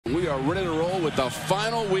are ready to roll with the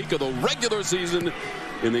final week of the regular season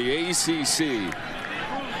in the ACC.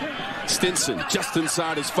 Stinson just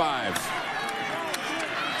inside his 5.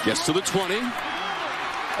 Gets to the 20.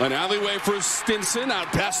 An alleyway for Stinson out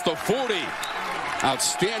past the 40.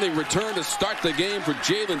 Outstanding return to start the game for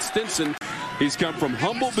Jalen Stinson. He's come from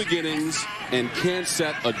humble beginnings and can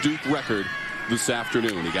set a Duke record this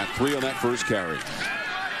afternoon. He got 3 on that first carry.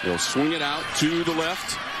 He'll swing it out to the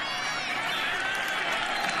left.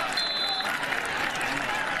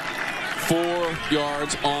 4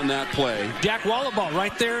 yards on that play. Jack Wallaball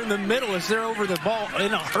right there in the middle as they're over the ball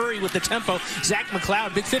in a hurry with the tempo. Zach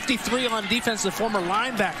McLeod, big 53 on defense, the former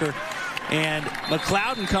linebacker. And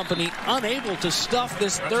McLeod and company unable to stuff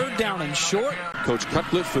this 3rd down and short. Coach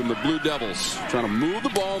Cutcliffe and the Blue Devils trying to move the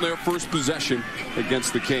ball in their first possession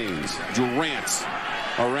against the Canes. Durant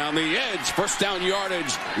around the edge, 1st down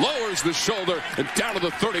yardage, lowers the shoulder and down to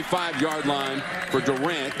the 35-yard line for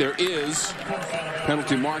Durant. There is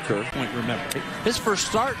penalty marker. Remember, his first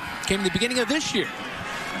start came in the beginning of this year.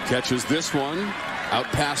 Catches this one out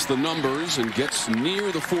past the numbers and gets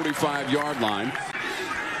near the 45-yard line.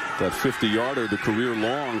 That 50-yarder, the career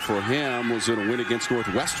long for him, was in a win against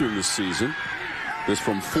Northwestern this season. This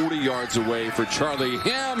from 40 yards away for Charlie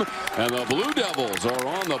Ham, and the Blue Devils are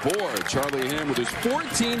on the board. Charlie Ham with his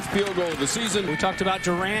 14th field goal of the season. We talked about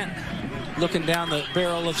Durant looking down the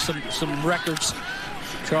barrel of some records.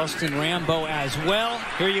 Charleston Rambo as well.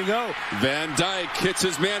 Here you go. Van Dyke hits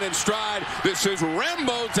his man in stride. This is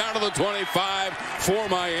Rambo down to the 25 for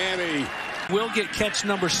Miami. Will get catch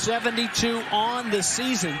number 72 on the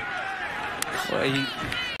season. Well,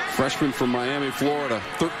 freshman from Miami, Florida,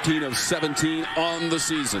 13 of 17 on the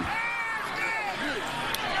season.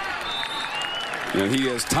 And he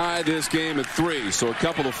has tied this game at 3, so a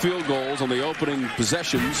couple of field goals on the opening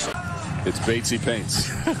possessions. It's Batesy Paints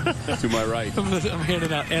to my right. I'm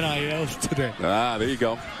handing out NILs today. Ah, there you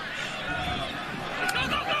go.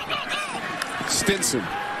 Stinson.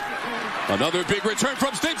 Another big return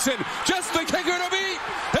from Stinson. Just the kicker to beat.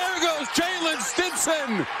 There goes Jalen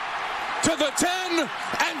Stinson to the 10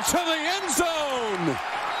 and to the end zone.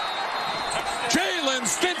 Jalen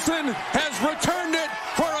Stinson has returned it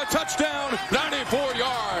for a touchdown, 94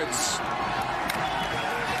 yards.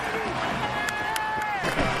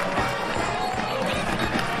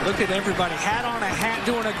 Look at everybody, hat on a hat,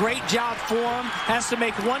 doing a great job for him. Has to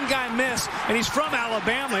make one guy miss, and he's from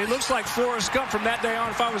Alabama. He looks like Forrest Gump from that day on.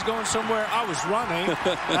 If I was going somewhere, I was running.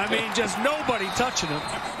 I mean, just nobody touching him.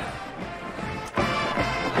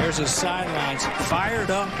 There's his sidelines, fired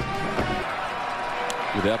up.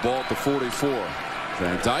 With that ball at the 44.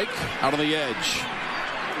 Van Dyke out on the edge.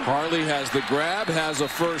 Harley has the grab, has a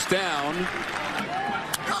 1st down.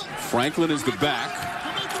 Franklin is the back.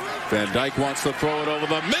 Van Dyke wants to throw it over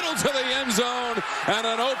the middle to the end zone, and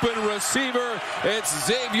an open receiver. It's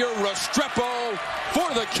Xavier Restrepo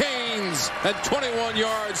for the Canes, and 21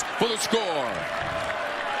 yards for the score.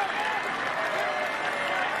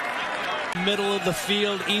 Middle of the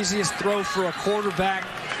field, easiest throw for a quarterback.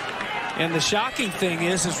 And the shocking thing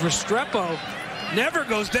is Restrepo never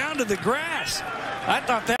goes down to the grass. I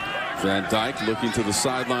thought that. Van Dyke looking to the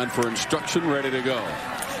sideline for instruction, ready to go.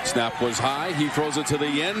 Snap was high. He throws it to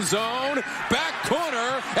the end zone. Back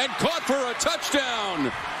corner and caught for a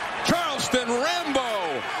touchdown. Charleston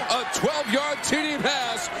Rambo. A 12-yard TD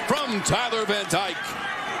pass from Tyler Van Dyke.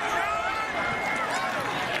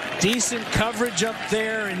 Decent coverage up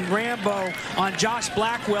there, and Rambo on Josh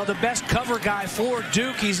Blackwell, the best cover guy for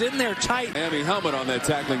Duke. He's in there tight. Miami helmet on that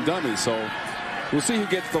tackling dummy, so we'll see who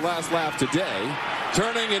gets the last laugh today.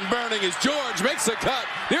 Turning and burning as George makes a cut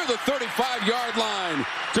near the 35-yard line.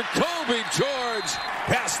 Jacoby George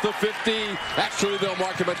past the 50. Actually, they'll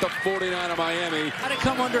mark him at the 49 of Miami. Got to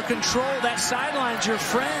come under control. That sideline's your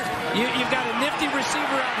friend. You've got a nifty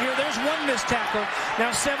receiver out here. There's one missed tackle.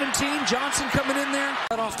 Now 17, Johnson coming in there.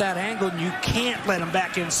 Cut off that angle, and you can't let him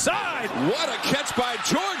back inside. What a catch by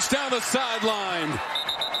George down the sideline.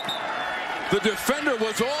 The defender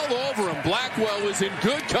was all over him. Blackwell was in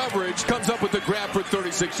good coverage. Comes up with the grab for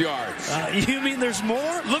 36 yards. You mean there's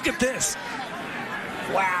more? Look at this.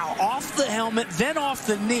 Wow, off the helmet, then off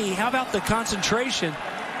the knee. How about the concentration?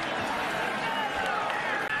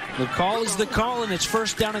 The call is the call, and it's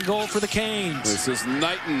 1st down and goal for the Canes. This is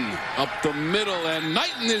Knighton up the middle, and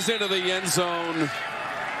Knighton is into the end zone.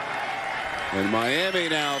 And Miami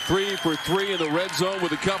now 3 for 3 in the red zone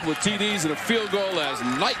with a couple of TDs and a field goal as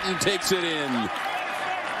Knighton takes it in.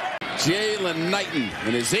 Jalen Knighton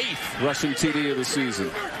in his 8th rushing TD of the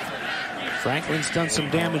season. Franklin's done some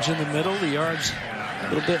damage in the middle. The yards a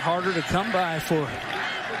little bit harder to come by for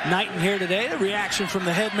Knighton here today. The reaction from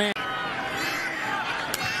the head man.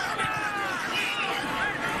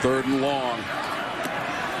 3rd and long.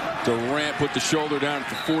 Durant put the shoulder down at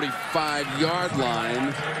the 45-yard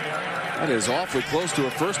line. That is awfully close to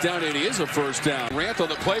a first down. It is a first down. Durant on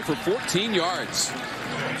the play for 14 yards.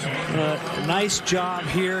 Nice job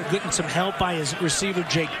here, getting some help by his receiver,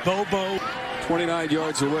 Jake Bobo. 29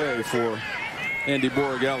 yards away for Andy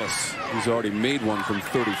Borregales. He's already made one from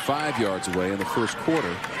 35 yards away in the first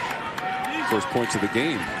quarter. First points of the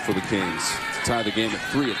game for the Kings to tie the game at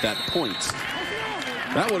 3 at that point.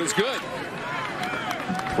 That one is good.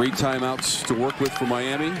 3 timeouts to work with for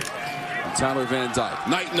Miami. And Tyler Van Dyke,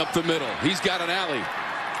 Knighton up the middle. He's got an alley.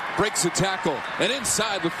 Breaks a tackle. And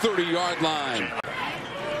inside the 30-yard line.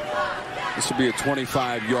 This will be a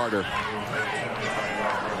 25-yarder.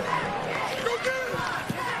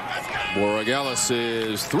 Borregales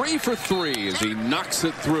is 3 for 3 as he knocks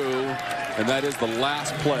it through. And that is the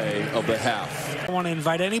last play of the half. I want to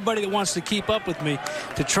invite anybody that wants to keep up with me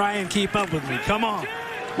to try and keep up with me. Come on.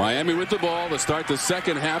 Miami with the ball to start the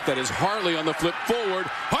second half. That is Harley on the flip forward.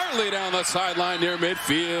 Harley down the sideline near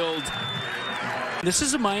midfield. This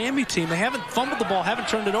is a Miami team. They haven't fumbled the ball, haven't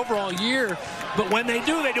turned it over all year. But when they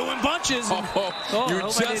do, they do in bunches. And, you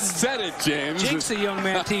just said it, James. Jinx the young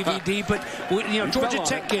man, TVD. But, you know, Georgia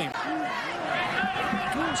Tech game.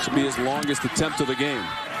 This will be his longest attempt of the game.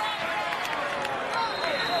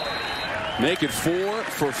 Make it 4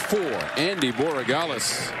 for 4. Andy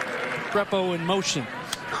Borregales. Repo in motion.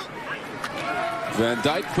 Van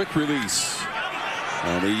Dyke, quick release.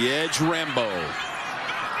 On the edge, Rambo.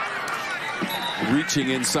 Reaching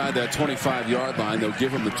inside that 25-yard line. They'll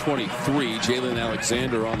give him the 23. Jalen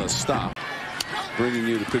Alexander on the stop. Bringing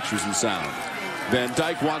you the pictures and sound. Van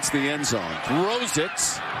Dyke wants the end zone. Throws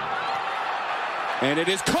it. And it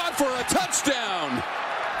is caught for a touchdown.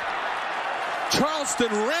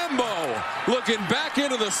 Charleston Rambo looking back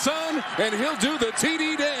into the sun, and he'll do the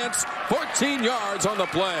TD dance. 14 yards on the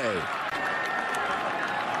play.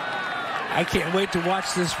 I can't wait to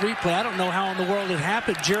watch this replay. I don't know how in the world it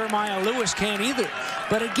happened. Jeremiah Lewis can't either.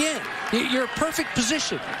 But again, you're in perfect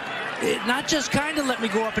position. Not just kind of let me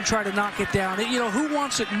go up and try to knock it down. You know, who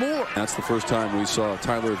wants it more? That's the first time we saw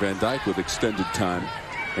Tyler Van Dyke with extended time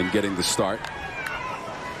and getting the start.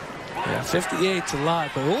 Yeah, 58's a lot,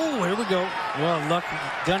 but oh, here we go. Well, lucky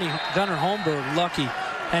Gunnar Holmberg, lucky,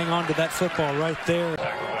 hang on to that football right there.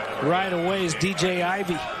 Right away is DJ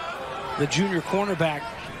Ivey, the junior cornerback,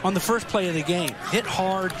 on the first play of the game. Hit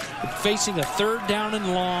hard, facing a 3rd down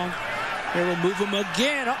and long. They will move him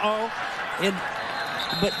again.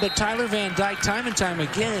 But Tyler Van Dyke, time and time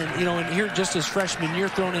again, you know, and here just his freshman year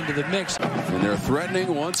thrown into the mix. And they're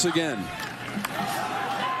threatening once again.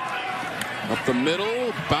 Up the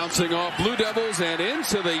middle, bouncing off Blue Devils and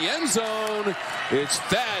into the end zone. It's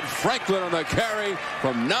Thad Franklin on the carry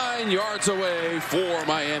from 9 yards away for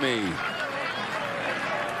Miami.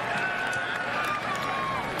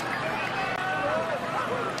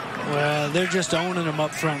 Well, they're just owning them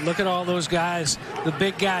up front. Look at all those guys, the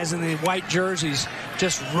big guys in the white jerseys,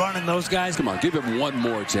 just running those guys. Come on, give him one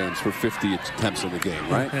more, James, for 50 attempts in the game,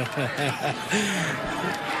 right?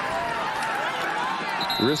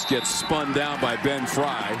 Wrist gets spun down by Ben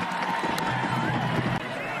Fry.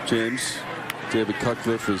 James, David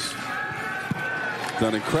Cutcliffe has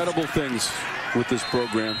done incredible things with this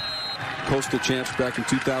program. Coastal champs back in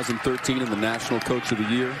 2013 and the National Coach of the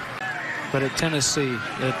Year. But at Tennessee,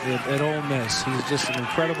 at Ole Miss, he's just an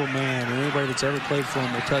incredible man. And anybody that's ever played for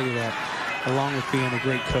him will tell you that, along with being a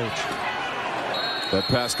great coach. That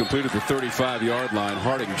pass completed the 35-yard line.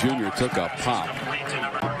 Harding Jr. took a pop.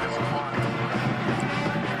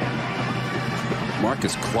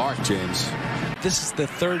 Marcus Clark, James. This is the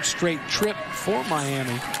 3rd straight trip for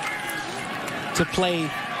Miami to play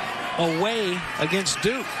away against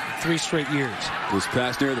Duke 3 straight years. This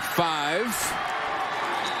pass near the 5.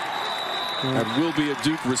 That will be a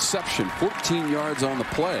Duke reception. 14 yards on the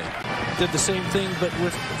play. Did the same thing, but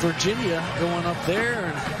with Virginia going up there.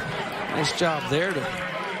 And nice job there to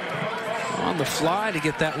on the fly to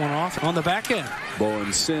get that one off on the back end.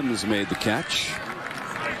 Bowen Sims made the catch.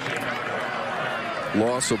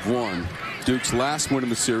 Loss of 1. Duke's last win in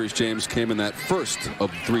the series, James, came in that first of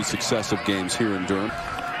 3 successive games here in Durham.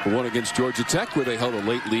 The one against Georgia Tech, where they held a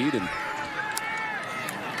late lead, and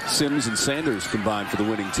Sims and Sanders combined for the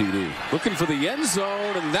winning TD. Looking for the end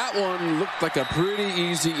zone, and that one looked like a pretty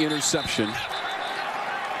easy interception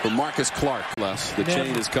for Marcus Clark. The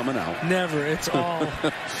chain is coming out. Never. It's all.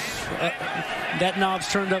 That knob's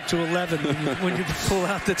turned up to 11 when you pull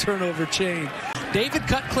out the turnover chain. David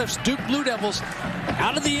Cutcliffe's Duke Blue Devils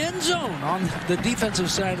out of the end zone on the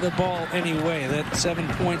defensive side of the ball anyway. That 7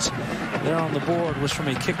 points there on the board was from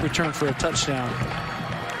a kick return for a touchdown.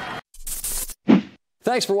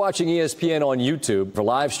 Thanks for watching ESPN on YouTube. For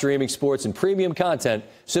live streaming sports and premium content,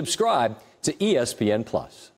 subscribe to ESPN+.